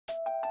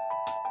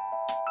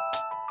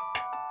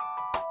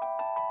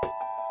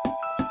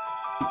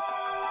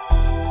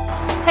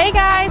Hey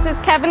guys,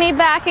 it's Kevanie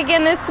back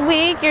again this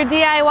week, your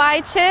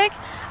DIY chick.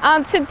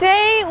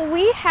 Today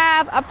we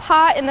have a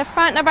pot in the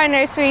front of our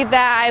nursery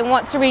that I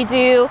want to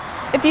redo.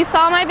 If you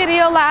saw my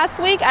video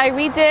last week, I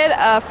redid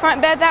a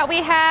front bed that we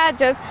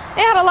had. It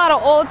had a lot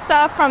of old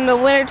stuff from the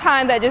winter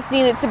time that just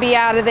needed to be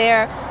out of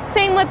there.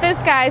 Same with this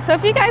guy. So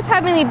if you guys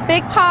have any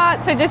big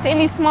pots or just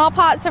any small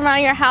pots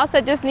around your house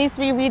that just needs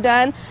to be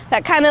redone,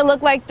 that kind of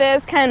look like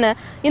this, kind of,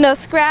 you know,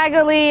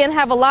 scraggly and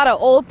have a lot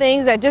of old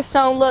things that just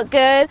don't look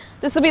good,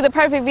 this will be the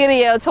perfect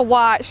video to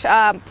watch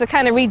to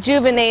kind of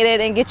rejuvenate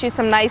it and get you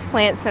some nice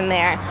plants in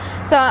there.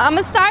 So I'm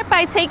gonna start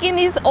by taking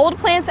these old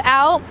plants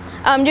out.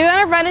 You're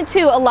gonna run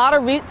into a lot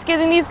of roots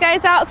getting these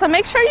guys out, so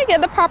make sure you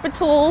get the proper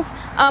tools.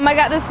 I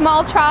got this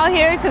small trowel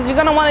here because you're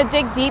gonna want to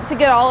dig deep to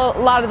get a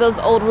lot of those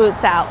old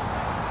roots out.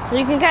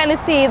 You can kind of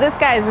see this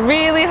guy is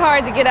really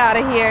hard to get out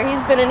of here.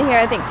 He's been in here,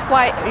 I think,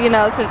 twice, you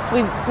know, since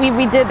we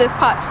redid this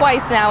pot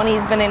twice now, and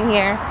he's been in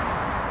here.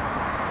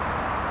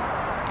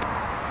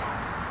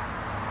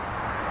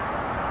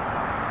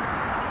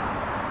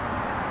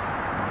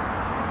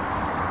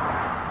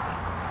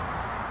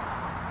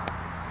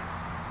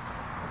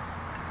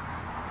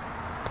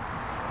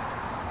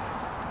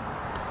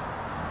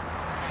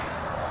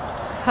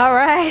 All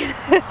right.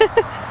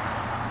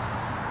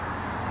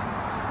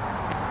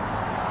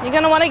 You're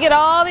going to want to get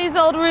all these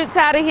old roots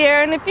out of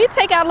here, and if you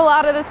take out a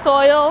lot of the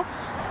soil,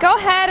 go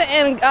ahead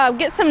and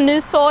get some new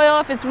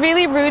soil. If it's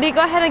really rooty,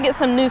 go ahead and get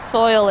some new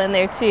soil in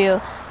there too,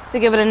 to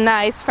give it a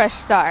nice fresh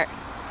start.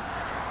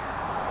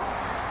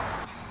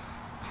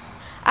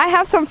 I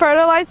have some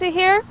fertilizer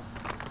here.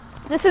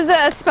 This is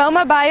a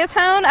Spoma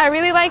Biotone. I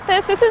really like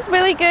this. This is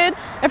really good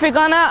if you're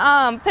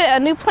gonna put a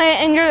new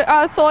plant in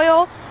your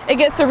soil. It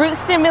gets the roots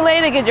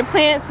stimulated, get your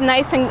plants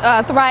nice and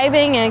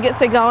thriving, and it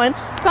gets it going.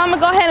 So I'm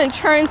gonna go ahead and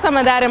churn some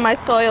of that in my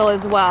soil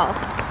as well.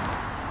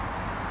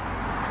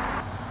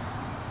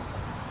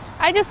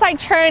 I just like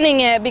churning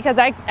it because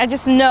I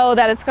just know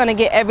that it's gonna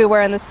get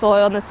everywhere in the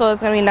soil, and the soil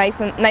is gonna be nice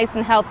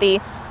and healthy,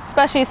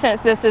 especially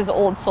since this is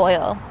old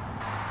soil.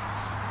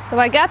 So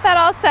I got that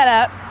all set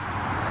up.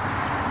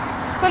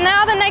 So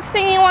now the next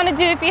thing you want to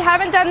do, if you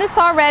haven't done this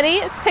already,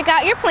 is pick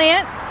out your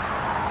plants.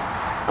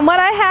 And what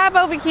I have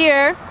over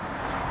here,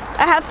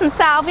 I have some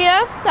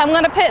Salvia that I'm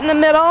going to put in the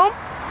middle,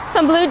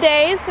 some blue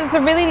Daze. It's a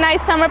really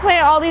nice summer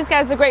plant. All these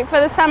guys are great for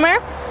the summer.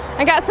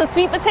 I got some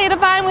sweet potato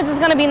vine, which is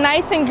going to be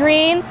nice and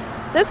green.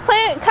 This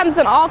plant comes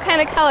in all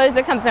kind of colors.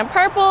 It comes in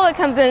purple, it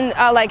comes in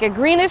like a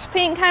greenish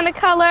pink kind of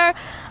color,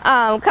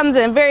 comes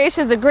in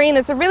variations of green.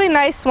 It's a really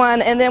nice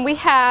one. And then we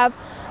have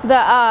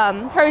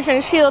the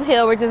Persian Shied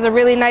here, which is a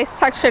really nice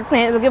textured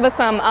plant. It'll give us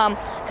some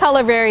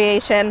color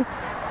variation.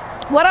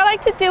 What I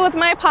like to do with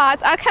my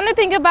pots, I kind of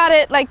think about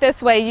it like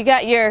this way. You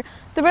got your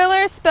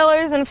thrillers,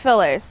 spillers, and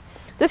fillers.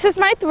 This is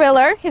my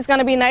thriller. He's going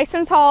to be nice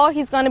and tall.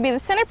 He's going to be the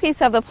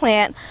centerpiece of the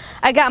plant.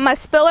 I got my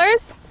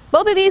spillers.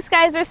 Both of these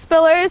guys are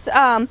spillers.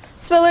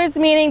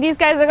 Spillers meaning these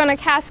guys are going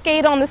to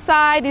cascade on the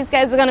side. These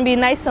guys are going to be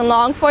nice and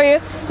long for you.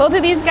 Both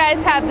of these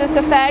guys have this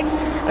effect.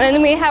 And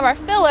then we have our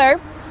filler,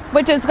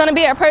 which is going to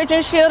be our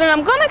Persian Shied, and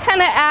I'm going to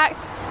kind of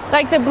act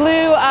like the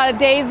blue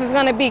Daze is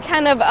going to be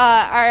kind of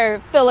our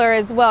filler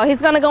as well.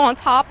 He's going to go on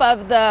top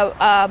of the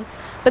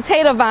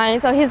potato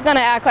vine, so he's going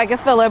to act like a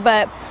filler.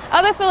 But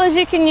other fillers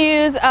you can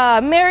use,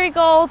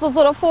 marigolds, those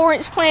little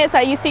 4-inch plants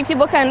that you see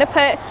people kind of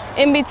put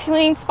in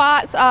between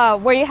spots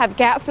where you have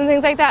gaps and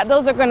things like that.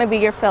 Those are going to be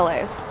your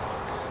fillers.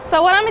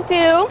 So what I'm going to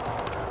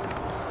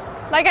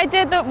do, like I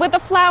did with the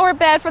flower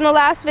bed from the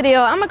last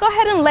video, I'm going to go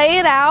ahead and lay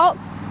it out,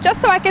 just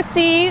so I can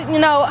see, you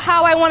know,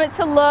 how I want it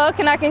to look,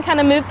 and I can kind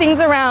of move things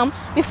around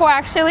before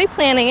actually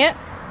planting it.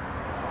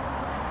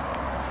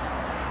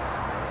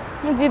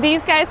 I'm gonna do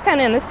these guys kind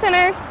of in the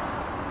center.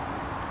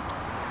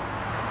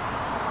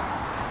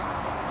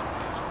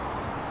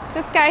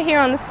 This guy here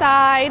on the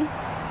side.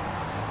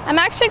 I'm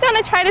actually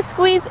gonna try to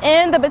squeeze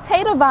in the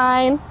potato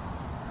vine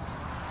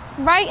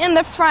right in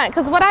the front,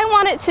 because what I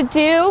want it to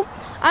do,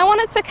 I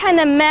want it to kind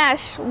of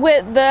mesh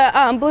with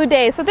the blue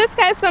Daze. So this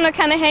guy's going to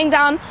kind of hang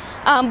down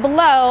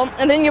below,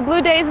 and then your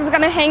blue Daze is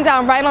going to hang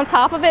down right on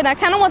top of it. And I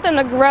kind of want them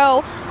to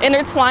grow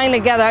intertwined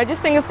together. I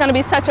just think it's going to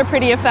be such a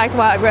pretty effect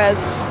while it grows.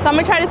 So I'm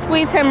going to try to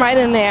squeeze him right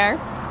in there.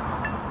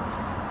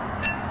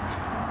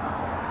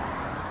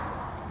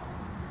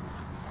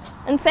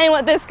 And same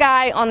with this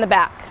guy on the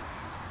back.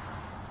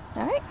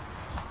 All right.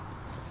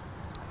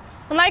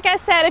 And like I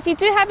said, if you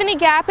do have any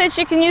gappage,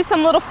 you can use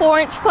some little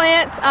 4-inch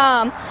plants.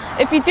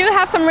 If you do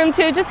have some room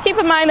too, just keep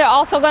in mind they're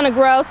also going to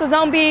grow, so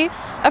don't be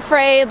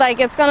afraid like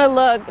it's going to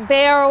look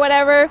bare or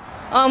whatever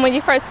when you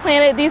first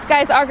plant it. These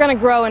guys are going to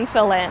grow and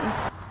fill in.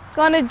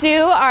 Going to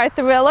do our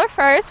thriller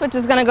first, which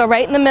is going to go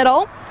right in the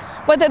middle.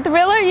 With the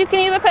thriller, you can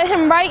either put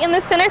him right in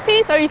the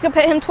centerpiece, or you can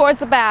put him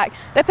towards the back,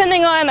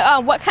 depending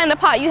on what kind of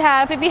pot you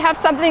have. If you have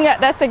something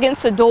that's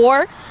against a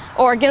door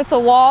or against a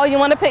wall, you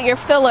want to put your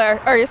filler,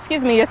 or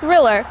excuse me, your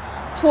thriller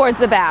towards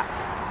the back.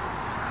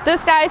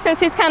 This guy, since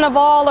he's kind of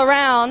all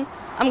around,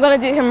 I'm going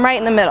to do him right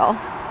in the middle.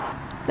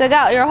 Dig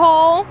out your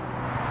hole.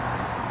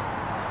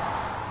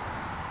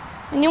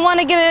 And you want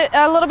to get it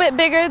a little bit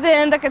bigger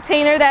than the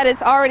container that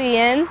it's already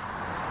in.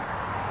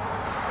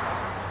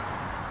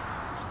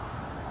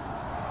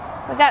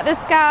 I got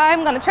this guy.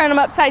 I'm going to turn him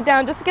upside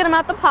down just to get him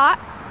out the pot.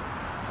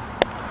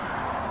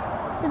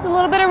 It's a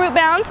little bit of root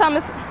bound, so I'm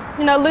just,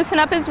 loosen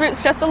up his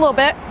roots just a little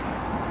bit.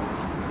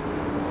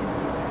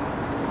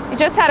 We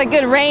just had a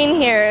good rain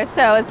here,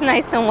 so it's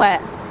nice and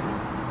wet.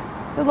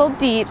 It's a little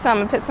deep, so I'm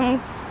going to put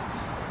some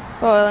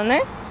soil in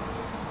there.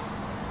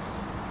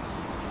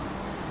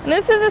 And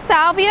this is a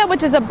salvia,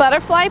 which is a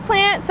butterfly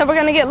plant, so we're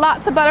going to get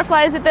lots of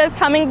butterflies with this.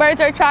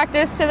 Hummingbirds are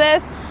attractors to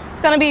this.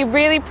 It's going to be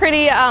really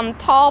pretty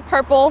tall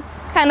purple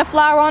kind of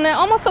flower on it.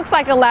 Almost looks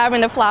like a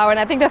lavender flower, and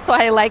I think that's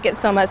why I like it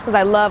so much, because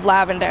I love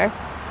lavender.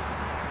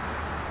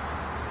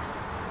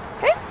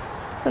 Okay,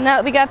 so now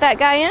that we got that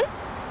guy in,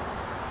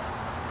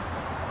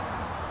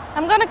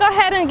 I'm going to go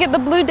ahead and get the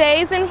blue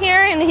Daze in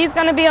here, and he's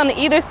going to be on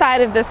either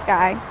side of this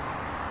guy.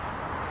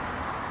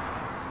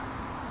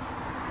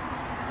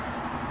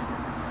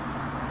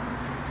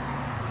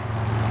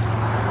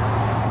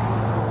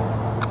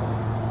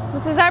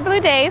 This is our blue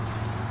Daze.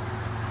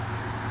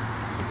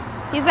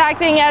 He's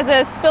acting as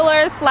a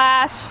spiller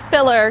slash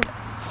filler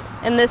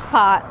in this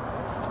pot.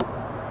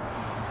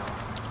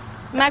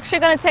 I'm actually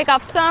going to take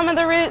off some of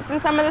the roots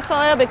and some of the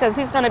soil because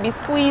he's going to be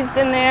squeezed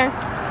in there.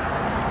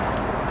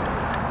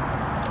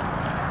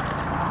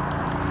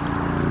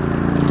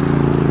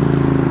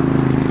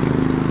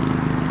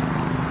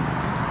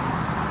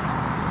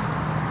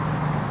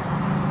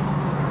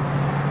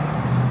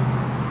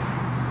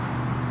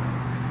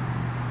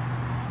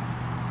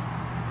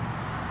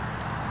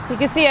 You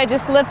can see I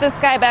just lift this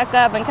guy back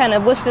up and kind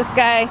of push this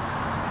guy,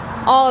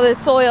 all of the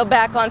soil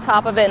back on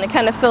top of it, and it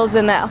kind of fills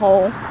in that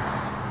hole.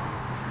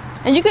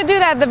 And you could do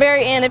that at the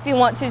very end if you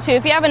want to too.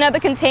 If you have another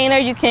container,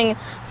 you can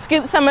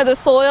scoop some of the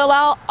soil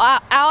out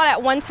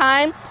at one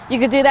time. You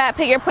could do that,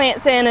 put your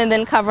plants in, and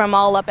then cover them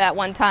all up at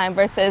one time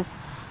versus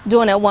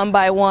doing it one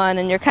by one,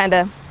 and you're kind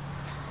of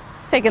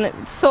taking the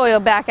soil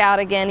back out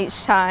again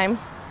each time.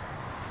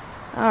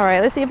 All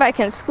right, let's see if I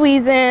can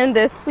squeeze in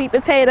this sweet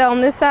potato on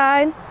this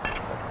side.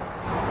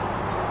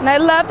 And I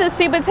love this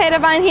sweet potato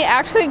vine. He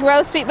actually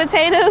grows sweet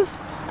potatoes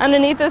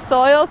underneath the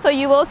soil, so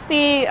you will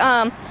see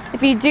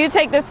if you do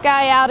take this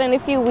guy out in a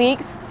few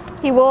weeks,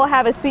 he will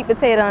have a sweet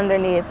potato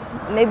underneath,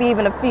 maybe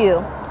even a few.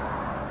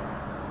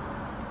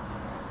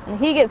 And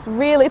he gets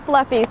really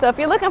fluffy, so if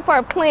you're looking for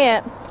a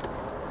plant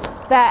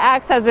that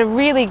acts as a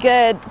really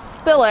good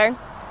spiller,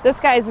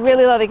 this guy is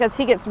really lovely because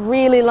he gets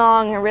really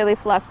long and really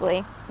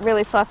fluffy,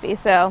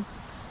 so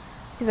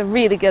he's a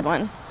really good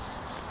one.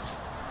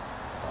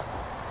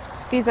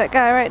 Squeeze that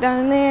guy right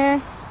down in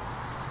there.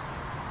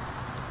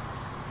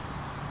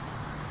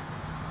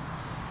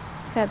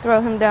 Kind of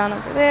throw him down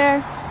over there.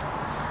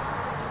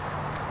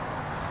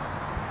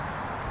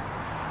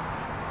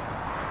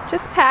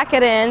 Just pack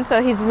it in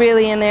so he's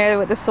really in there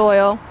with the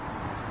soil.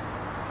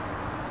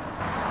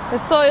 The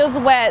soil's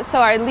wet, so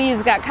our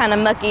leaves got kind of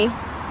mucky.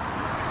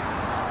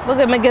 We'll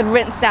give him a good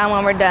rinse down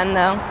when we're done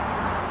though.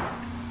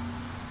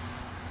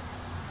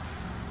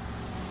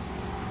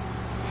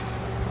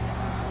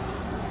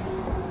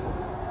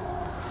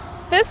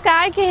 This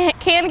guy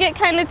can get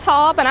kind of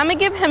tall, but I'm going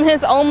to give him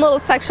his own little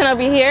section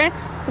over here,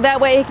 so that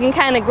way he can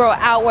kind of grow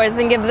outwards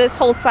and give this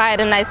whole side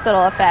a nice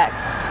little effect.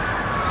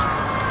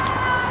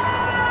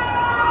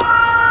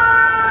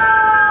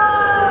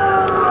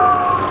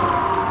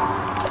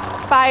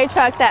 Fire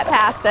truck that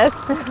passed us.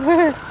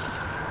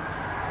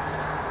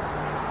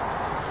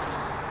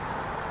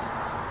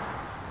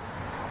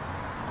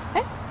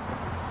 Okay.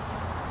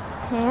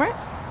 All right.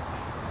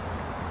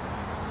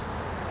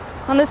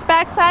 On this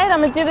back side, I'm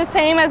going to do the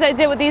same as I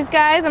did with these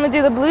guys. I'm going to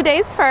do the blue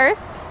Daze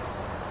first.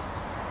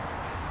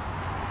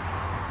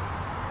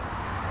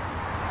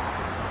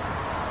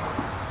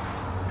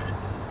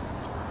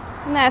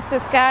 And that's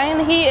this guy,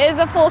 and he is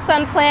a full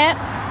sun plant.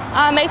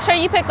 Make sure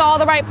you pick all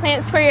the right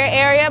plants for your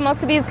area.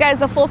 Most of these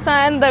guys are full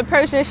sun. The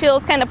Persian Shied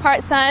is kind of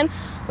part sun.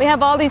 We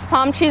have all these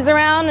palm trees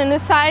around on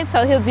this side,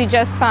 so he'll do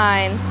just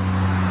fine.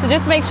 So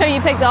just make sure you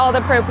pick all the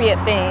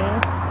appropriate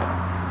things.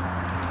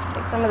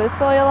 Take some of the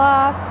soil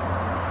off.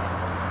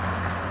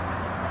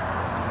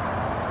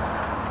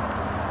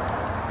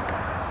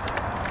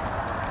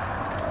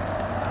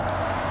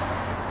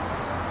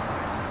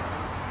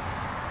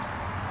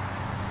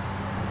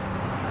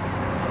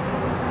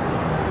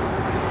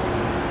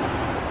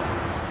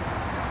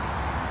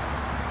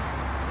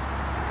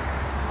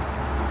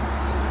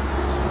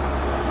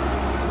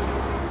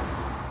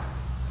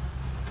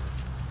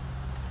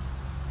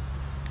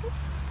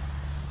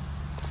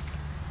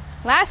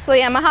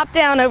 Lastly, I'm gonna hop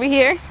down over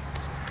here.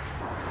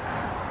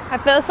 I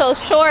feel so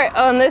short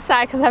on this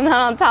side because I'm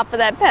not on top of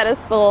that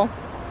pedestal.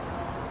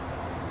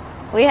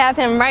 We have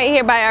him right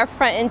here by our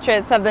front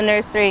entrance of the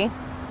nursery.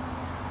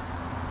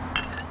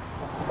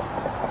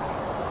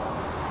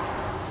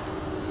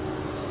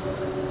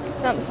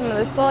 Dump some of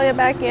the soil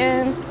back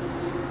in.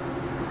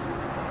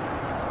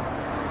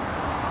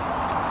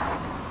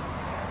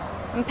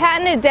 I'm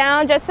patting it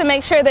down just to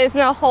make sure there's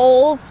no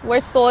holes where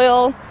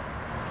soil,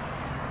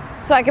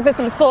 so I can put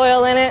some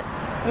soil in it.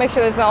 Make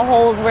sure there's no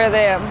holes where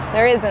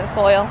there isn't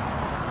soil.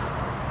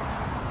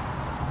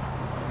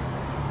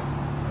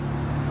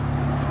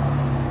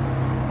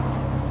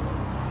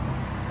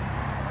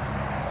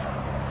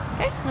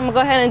 Okay, I'm gonna go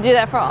ahead and do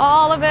that for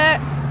all of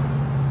it.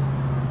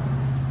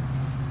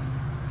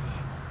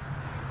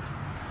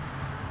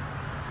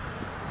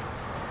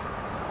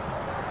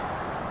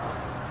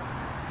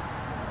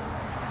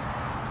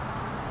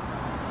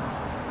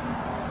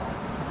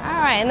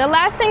 And the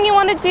last thing you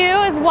want to do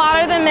is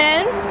water them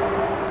in.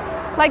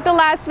 Like the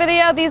last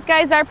video, these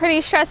guys are pretty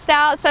stressed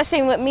out,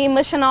 especially with me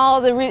mushing all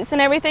the roots and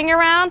everything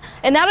around.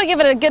 And that'll give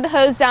it a good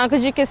hose down,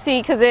 because you can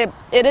see, because it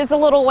is a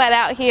little wet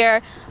out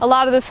here. A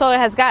lot of the soil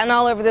has gotten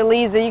all over the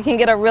leaves, and you can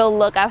get a real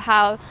look of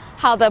how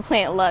the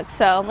plant looks.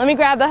 So let me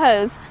grab the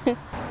hose.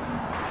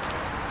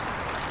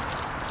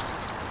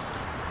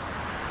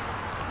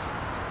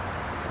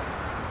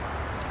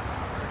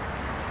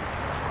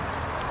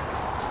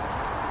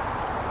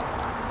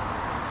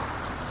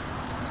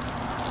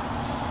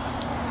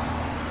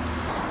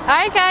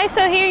 Alright guys,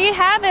 so here you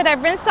have it.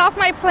 I've rinsed off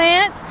my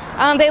plants.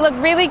 They look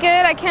really good.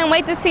 I can't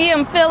wait to see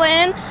them fill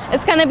in.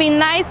 It's going to be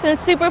nice and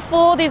super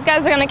full. These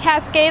guys are going to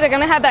cascade. They're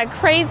going to have that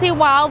crazy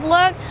wild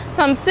look.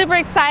 So I'm super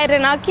excited,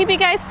 and I'll keep you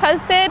guys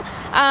posted.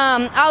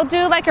 I'll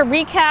do like a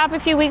recap a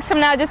few weeks from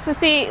now just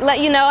to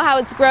let you know how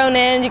it's grown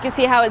in. You can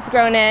see how it's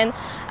grown in.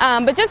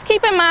 But just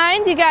keep in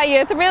mind, you got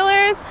your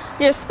thrillers,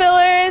 your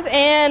spillers,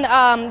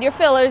 and your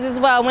fillers as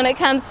well when it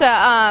comes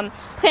to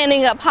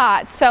planting up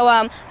pots.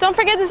 So don't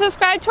forget to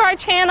subscribe to our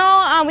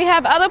channel. We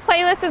have other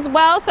playlists as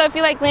well, so if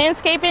you like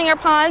landscaping or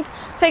ponds,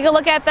 take a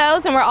look at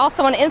those. And we're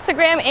also on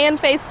Instagram and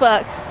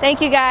Facebook.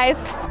 Thank you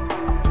guys.